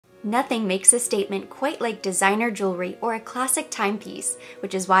Nothing makes a statement quite like designer jewelry or a classic timepiece,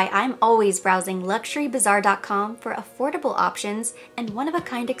 which is why I'm always browsing luxurybazaar.com for affordable options and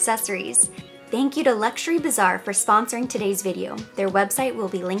one-of-a-kind accessories. Thank you to Luxury Bazaar for sponsoring today's video. Their website will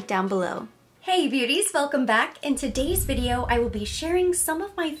be linked down below. Hey beauties, welcome back. In today's video, I will be sharing some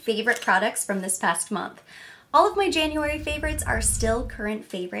of my favorite products from this past month. All of my January favorites are still current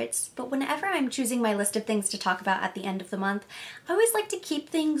favorites, but whenever I'm choosing my list of things to talk about at the end of the month, I always like to keep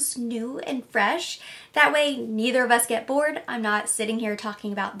things new and fresh. That way, neither of us get bored. I'm not sitting here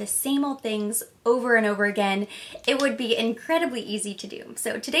talking about the same old things over and over again. It would be incredibly easy to do.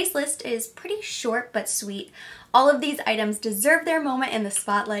 So today's list is pretty short but sweet. All of these items deserve their moment in the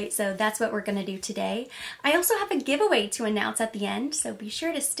spotlight, so that's what we're gonna do today. I also have a giveaway to announce at the end, so be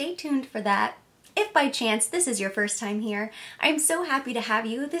sure to stay tuned for that. If by chance this is your first time here, I'm so happy to have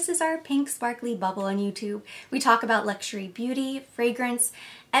you. This is our pink sparkly bubble on YouTube. We talk about luxury beauty, fragrance,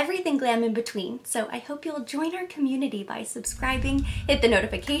 everything glam in between. So I hope you'll join our community by subscribing, hit the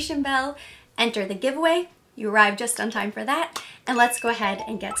notification bell, enter the giveaway. You arrived just on time for that, and let's go ahead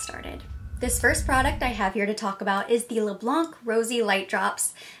and get started. This first product I have here to talk about is the LeBlanc Rosy Light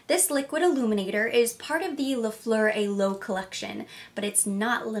Drops. This liquid illuminator is part of the Le Fleur et L'Eau collection, but it's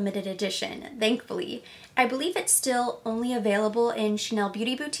not limited edition, thankfully. I believe it's still only available in Chanel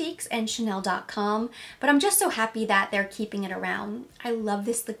Beauty Boutiques and Chanel.com, but I'm just so happy that they're keeping it around. I love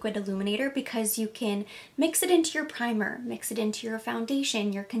this liquid illuminator because you can mix it into your primer, mix it into your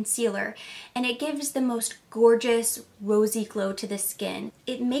foundation, your concealer, and it gives the most gorgeous rosy glow to the skin.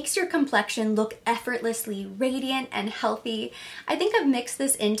 It makes your complexion look effortlessly radiant and healthy. I think I've mixed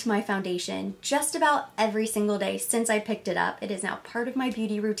this into my foundation just about every single day since I picked it up. It is now part of my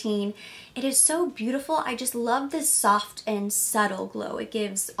beauty routine. It is so beautiful. I just love this soft and subtle glow it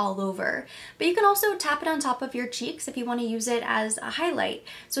gives all over. But you can also tap it on top of your cheeks if you want to use it as a highlight.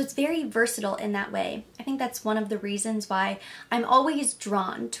 So it's very versatile in that way. I think that's one of the reasons why I'm always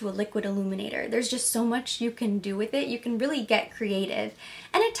drawn to a liquid illuminator. There's just so much you can do with it. You can really get creative.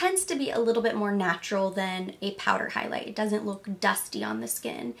 And it tends to be a little bit more natural than a powder highlight. It doesn't look dusty on the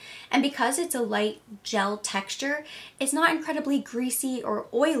skin. And because it's a light gel texture, it's not incredibly greasy or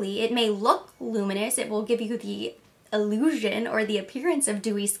oily. It may look luminous. It will give you the illusion or the appearance of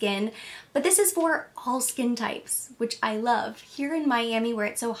dewy skin, but this is for all skin types, which I love. Here in Miami, where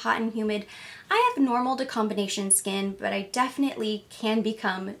it's so hot and humid, I have normal to combination skin, but I definitely can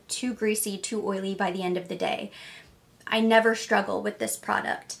become too greasy, too oily by the end of the day. I never struggle with this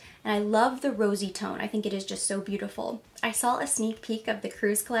product, and I love the rosy tone. I think it is just so beautiful. I saw a sneak peek of the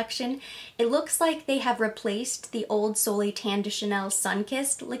Cruise collection. It looks like they have replaced the old Soleil Tan de Chanel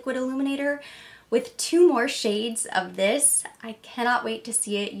Sunkissed liquid illuminator with 2 more shades of this. I cannot wait to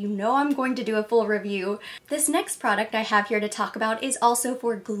see it. You know I'm going to do a full review. This next product I have here to talk about is also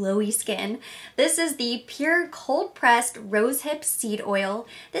for glowy skin. This is the Pure Cold Pressed Rosehip Seed Oil.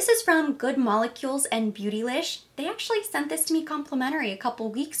 This is from Good Molecules and Beautylish. They actually sent this to me complimentary a couple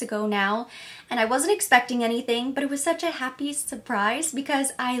weeks ago now, and I wasn't expecting anything, but it was such a happy surprise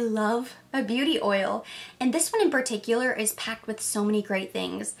because I love a beauty oil. And this one in particular is packed with so many great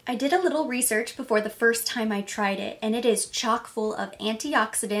things. I did a little research before the first time I tried it, and it is chock full of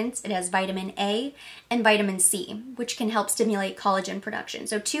antioxidants. It has vitamin A and vitamin C, which can help stimulate collagen production.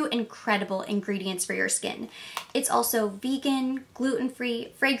 So 2 incredible ingredients for your skin. It's also vegan,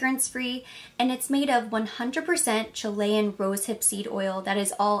 gluten-free, fragrance-free, and it's made of 100% Chilean rosehip seed oil that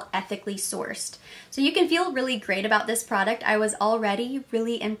is all ethically sourced. So you can feel really great about this product. I was already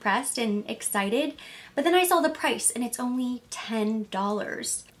really impressed and excited, but then I saw the price and it's only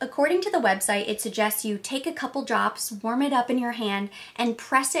 $10. According to the website, it suggests you take a couple drops, warm it up in your hand, and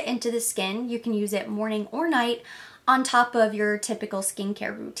press it into the skin. You can use it morning or night on top of your typical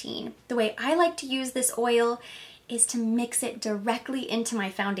skincare routine. The way I like to use this oil is to mix it directly into my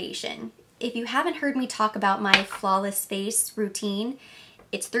foundation. If you haven't heard me talk about my flawless face routine,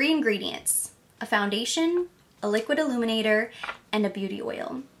 it's 3 ingredients: a foundation, a liquid illuminator, and a beauty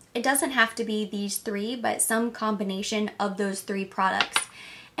oil. It doesn't have to be these 3, but some combination of those 3 products.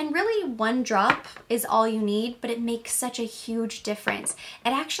 And really 1 drop is all you need, but it makes such a huge difference. It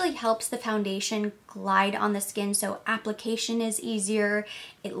actually helps the foundation glide on the skin so application is easier,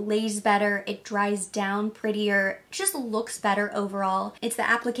 it lays better, it dries down prettier, it just looks better overall. It's the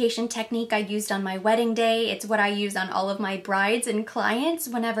application technique I used on my wedding day. It's what I use on all of my brides and clients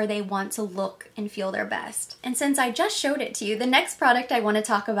whenever they want to look and feel their best. And since I just showed it to you, the next product I want to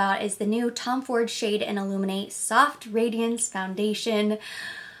talk about is the new Tom Ford Shade and Illuminate Soft Radiance Foundation.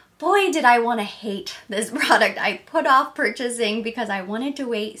 Boy, did I want to hate this product. I put off purchasing because I wanted to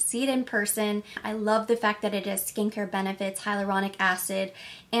wait, see it in person. I love the fact that it has skincare benefits, hyaluronic acid,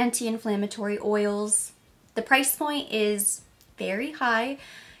 anti-inflammatory oils. The price point is very high.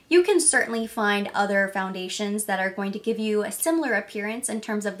 You can certainly find other foundations that are going to give you a similar appearance in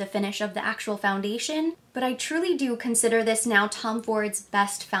terms of the finish of the actual foundation, but I truly do consider this now Tom Ford's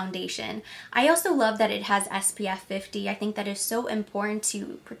best foundation. I also love that it has SPF 50. I think that is so important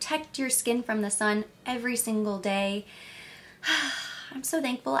to protect your skin from the sun every single day. I'm so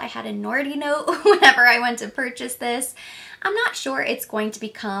thankful I had a Nordy note whenever I went to purchase this. I'm not sure it's going to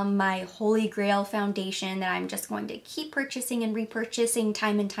become my holy grail foundation that I'm just going to keep purchasing and repurchasing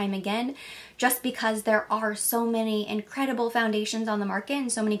time and time again, just because there are so many incredible foundations on the market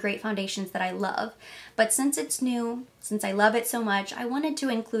and so many great foundations that I love. But since it's new, since I love it so much, I wanted to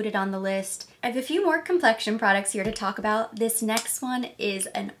include it on the list. I have a few more complexion products here to talk about. This next one is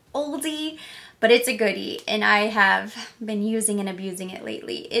an oldie, but it's a goodie, and I have been using and abusing it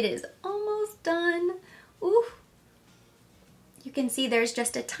lately. It is almost done. Ooh. You can see there's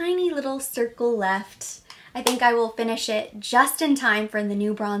just a tiny little circle left. I think I will finish it just in time for the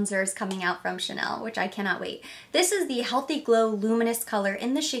new bronzers coming out from Chanel, which I cannot wait. This is the Healthy Glow Luminous color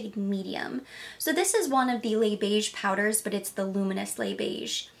in the shade Medium. So this is one of the Le Beige powders, but it's the Luminous Le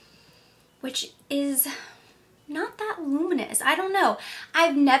Beige, which is not that luminous. I don't know.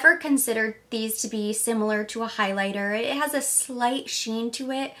 I've never considered these to be similar to a highlighter. It has a slight sheen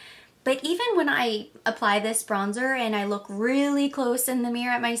to it. But even when I apply this bronzer and I look really close in the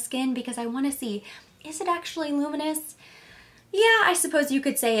mirror at my skin because I want to see, is it actually luminous? Yeah, I suppose you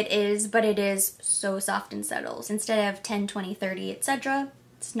could say it is, but it is so soft and subtle. Instead of 10, 20, 30, etc.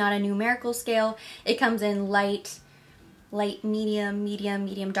 It's not a numerical scale. It comes in light, medium,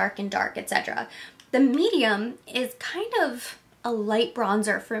 medium, dark, and dark, etc. The medium is kind of a light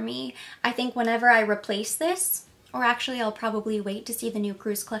bronzer for me. I think whenever I replace this, or actually I'll probably wait to see the new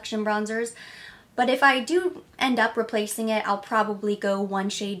Cruise Collection bronzers, but if I do end up replacing it, I'll probably go one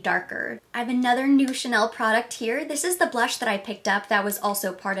shade darker. I have another new Chanel product here. This is the blush that I picked up that was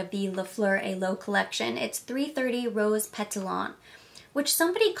also part of the Le Fleur et L'Eau collection. It's 330 Rose Pétillant, which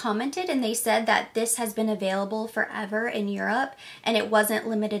somebody commented and they said that this has been available forever in Europe and it wasn't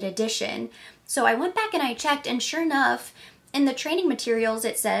limited edition. So I went back and I checked, and sure enough, in the training materials,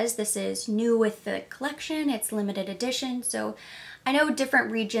 it says this is new with the collection, it's limited edition, so I know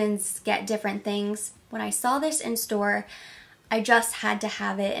different regions get different things. When I saw this in store, I just had to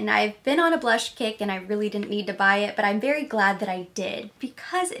have it, and I've been on a blush kick and I really didn't need to buy it, but I'm very glad that I did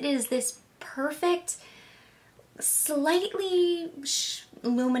because it is this perfect, slightly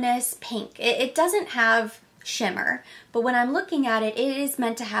luminous pink. It doesn't have shimmer, but when I'm looking at it, it is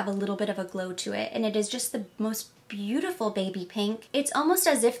meant to have a little bit of a glow to it, and it is just the most beautiful baby pink. It's almost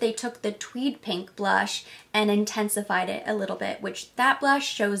as if they took the Tweed Pink blush and intensified it a little bit, which that blush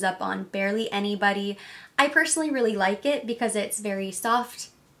shows up on barely anybody. I personally really like it because it's very soft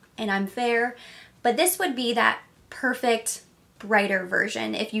and I'm fair, but this would be that perfect brighter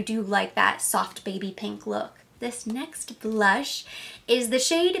version if you do like that soft baby pink look. This next blush is the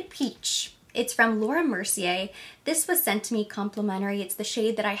shade Peach. It's from Laura Mercier. This was sent to me complimentary. It's the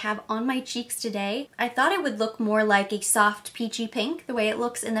shade that I have on my cheeks today. I thought it would look more like a soft peachy pink, the way it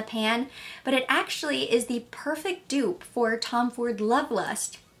looks in the pan, but it actually is the perfect dupe for Tom Ford Love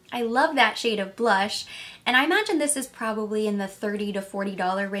Lust. I love that shade of blush, and I imagine this is probably in the $30 to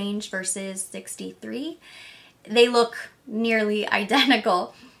 $40 range versus $63. They look nearly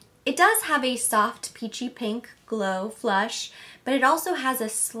identical. It does have a soft peachy pink glow flush, but it also has a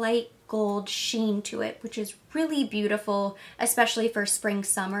slight gold sheen to it, which is really beautiful, especially for spring,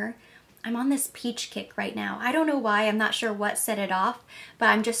 summer. I'm on this peach kick right now. I don't know why, I'm not sure what set it off, but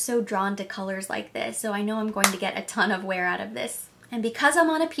I'm just so drawn to colors like this, so I know I'm going to get a ton of wear out of this. And because I'm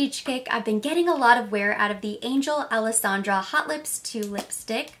on a peach kick, I've been getting a lot of wear out of the Angel Alessandra Hot Lips 2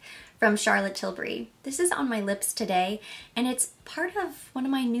 lipstick from Charlotte Tilbury. This is on my lips today, and it's part of one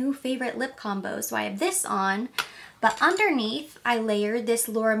of my new favorite lip combos. So I have this on, but underneath I layered this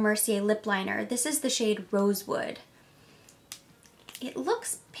Laura Mercier lip liner. This is the shade Rosewood. It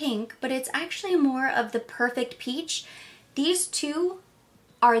looks pink, but it's actually more of the perfect peach. These two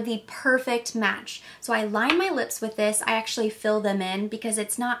are the perfect match. So I line my lips with this. I actually fill them in because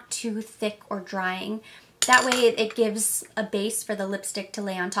it's not too thick or drying. That way it gives a base for the lipstick to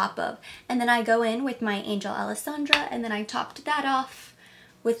lay on top of. And then I go in with my Angel Alessandra, and then I topped that off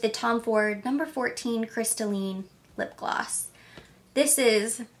with the Tom Ford No. 14 Crystalline lip gloss. This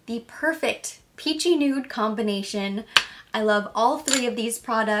is the perfect peachy nude combination. I love all three of these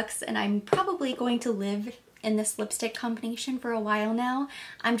products, and I'm probably going to live in this lipstick combination for a while now.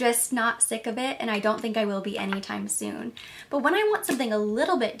 I'm just not sick of it, and I don't think I will be anytime soon. But when I want something a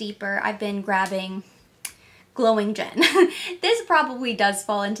little bit deeper, I've been grabbing Glowing Gen. This probably does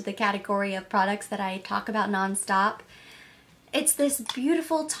fall into the category of products that I talk about nonstop. It's this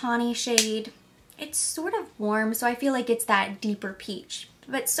beautiful tawny shade. It's sort of warm, so I feel like it's that deeper peach.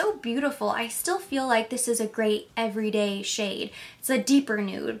 But so beautiful. I still feel like this is a great everyday shade. It's a deeper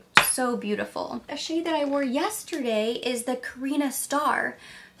nude. So beautiful. A shade that I wore yesterday is the Karina Star.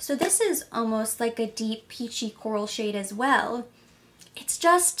 So this is almost like a deep peachy coral shade as well. It's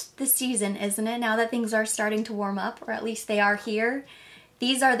just the season, isn't it? Now that things are starting to warm up, or at least they are here.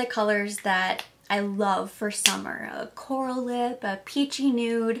 These are the colors that I love for summer. A coral lip, a peachy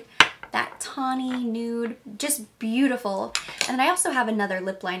nude, that tawny nude, just beautiful. And then I also have another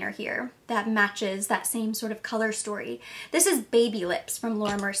lip liner here that matches that same sort of color story. This is Baby Lips from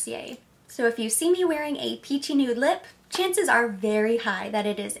Laura Mercier. So if you see me wearing a peachy nude lip, chances are very high that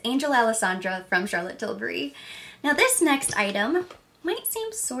it is Angel Alessandra from Charlotte Tilbury. Now this next item might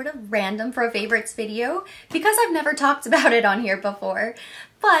seem sort of random for a favorites video because I've never talked about it on here before,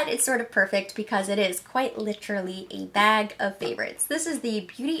 but it's sort of perfect because it is quite literally a bag of favorites. This is the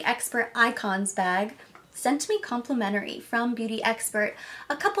Beauty Expert Icons bag, sent to me complimentary from Beauty Expert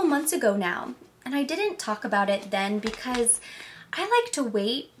a couple months ago now. And I didn't talk about it then because I like to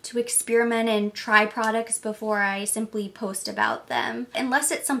wait to experiment and try products before I simply post about them. Unless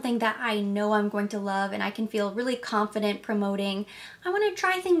it's something that I know I'm going to love and I can feel really confident promoting, I want to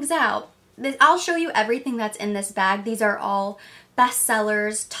try things out. I'll show you everything that's in this bag. These are all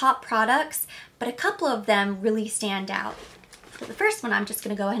bestsellers, top products, but a couple of them really stand out. So the first one I'm just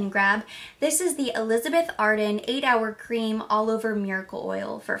going to go ahead and grab. This is the Elizabeth Arden 8-Hour Cream All Over Miracle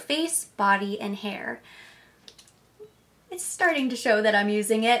Oil for face, body, and hair. It's starting to show that I'm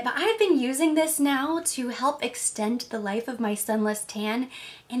using it, but I've been using this now to help extend the life of my sunless tan,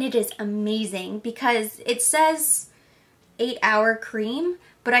 and it is amazing because it says 8-hour cream,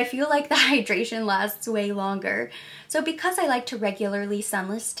 but I feel like the hydration lasts way longer. So because I like to regularly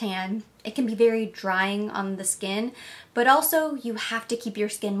sunless tan, it can be very drying on the skin, but also you have to keep your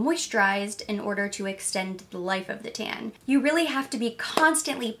skin moisturized in order to extend the life of the tan. You really have to be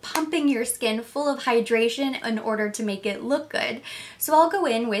constantly pumping your skin full of hydration in order to make it look good. So I'll go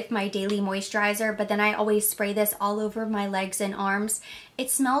in with my daily moisturizer, but then I always spray this all over my legs and arms. It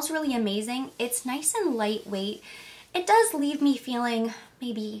smells really amazing. It's nice and lightweight. It does leave me feeling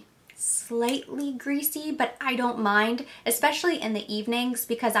maybe slightly greasy, but I don't mind, especially in the evenings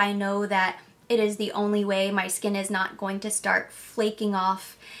because I know that it is the only way my skin is not going to start flaking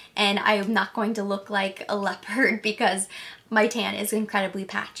off and I am not going to look like a leopard because my tan is incredibly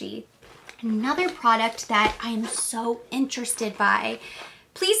patchy. Another product that I am so interested by,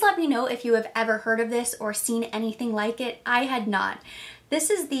 please let me know if you have ever heard of this or seen anything like it. I had not.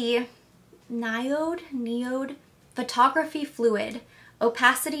 This is the Neode Photography Fluid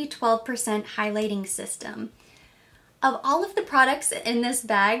Opacity 12% Highlighting System. Of all of the products in this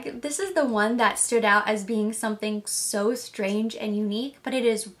bag, this is the one that stood out as being something so strange and unique, but it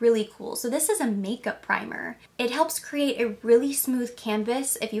is really cool. So this is a makeup primer. It helps create a really smooth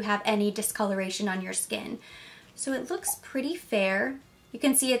canvas if you have any discoloration on your skin. So it looks pretty fair. You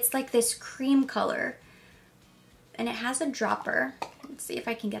can see it's like this cream color, and it has a dropper. Let's see if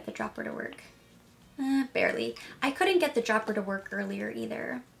I can get the dropper to work. Barely. I couldn't get the dropper to work earlier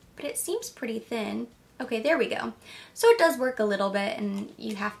either, but it seems pretty thin. Okay, there we go. So it does work a little bit and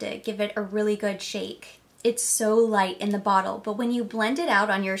you have to give it a really good shake. It's so light in the bottle, but when you blend it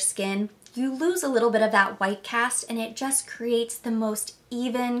out on your skin, you lose a little bit of that white cast and it just creates the most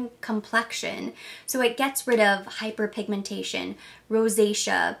even complexion. So it gets rid of hyperpigmentation,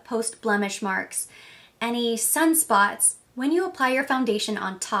 rosacea, post-blemish marks, any sunspots. When you apply your foundation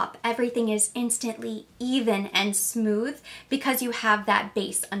on top, everything is instantly even and smooth because you have that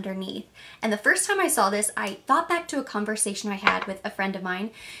base underneath. And the first time I saw this, I thought back to a conversation I had with a friend of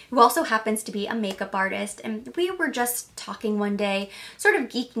mine who also happens to be a makeup artist. And we were just talking one day, sort of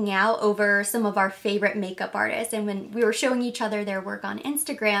geeking out over some of our favorite makeup artists. And when we were showing each other their work on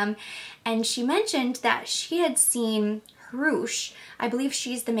Instagram, and she mentioned that she had seen Rouge. I believe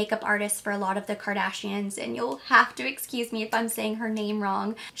she's the makeup artist for a lot of the Kardashians, and you'll have to excuse me if I'm saying her name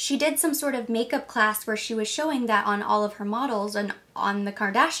wrong. She did some sort of makeup class where she was showing that on all of her models and on the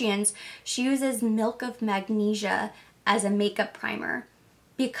Kardashians, she uses milk of magnesia as a makeup primer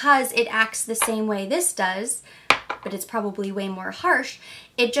because it acts the same way this does, but it's probably way more harsh.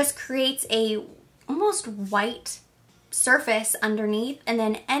 It just creates a almost white surface underneath, and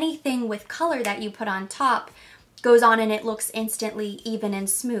then anything with color that you put on top goes on and it looks instantly even and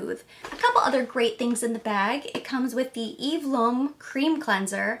smooth. A couple other great things in the bag. It comes with the Eve L'Homme Cream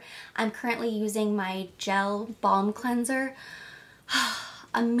Cleanser. I'm currently using my Gel Balm Cleanser.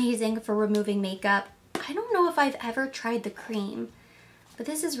 Amazing for removing makeup. I don't know if I've ever tried the cream, but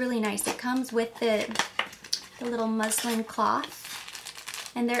this is really nice. It comes with the little muslin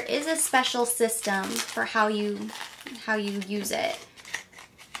cloth, and there is a special system for how you use it.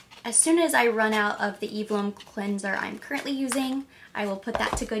 As soon as I run out of the Eve L'Homme cleanser I'm currently using, I will put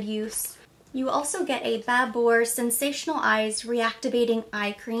that to good use. You also get a Babor Sensational Eyes Reactivating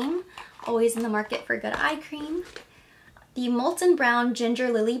Eye Cream. Always in the market for good eye cream. The Molten Brown Ginger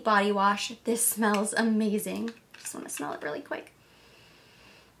Lily Body Wash. This smells amazing. Just want to smell it really quick.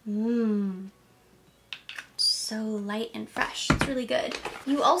 So light and fresh. It's really good.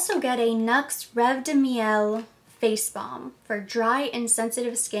 You also get a Nux Rêve de Miel face balm for dry and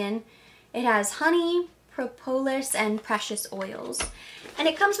sensitive skin. It has honey, propolis, and precious oils. And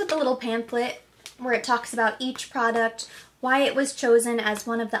it comes with a little pamphlet where it talks about each product, why it was chosen as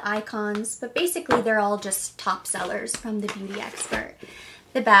one of the icons, but basically they're all just top sellers from the beauty expert.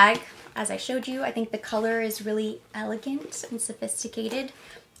 The bag, as I showed you, I think the color is really elegant and sophisticated.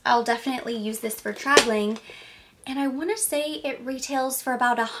 I'll definitely use this for traveling. And I want to say it retails for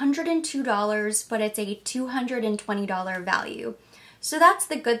about $102, but it's a $220 value. So that's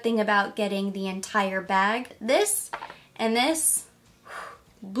the good thing about getting the entire bag. This and this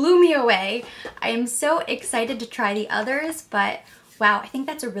blew me away. I am so excited to try the others, but wow, I think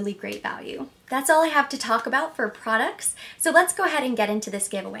that's a really great value. That's all I have to talk about for products. So let's go ahead and get into this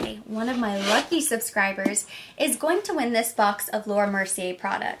giveaway. One of my lucky subscribers is going to win this box of Laura Mercier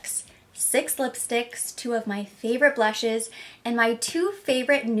products. 6 lipsticks, 2 of my favorite blushes, and my 2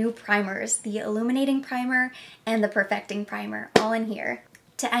 favorite new primers, the Illuminating Primer and the Perfecting Primer, all in here.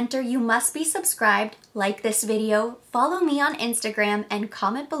 To enter, you must be subscribed, like this video, follow me on Instagram, and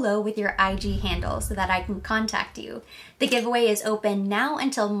comment below with your IG handle so that I can contact you. The giveaway is open now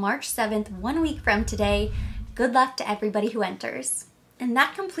until March 7th, 1 week from today. Good luck to everybody who enters. And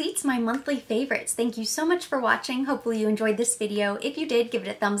that completes my monthly favorites. Thank you so much for watching. Hopefully you enjoyed this video. If you did, give it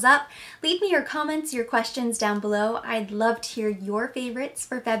a thumbs up. Leave me your comments, your questions down below. I'd love to hear your favorites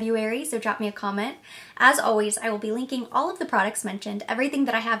for February, so drop me a comment. As always, I will be linking all of the products mentioned, everything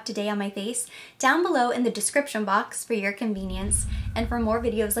that I have today on my face, down below in the description box for your convenience. And for more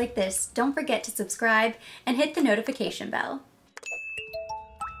videos like this, don't forget to subscribe and hit the notification bell.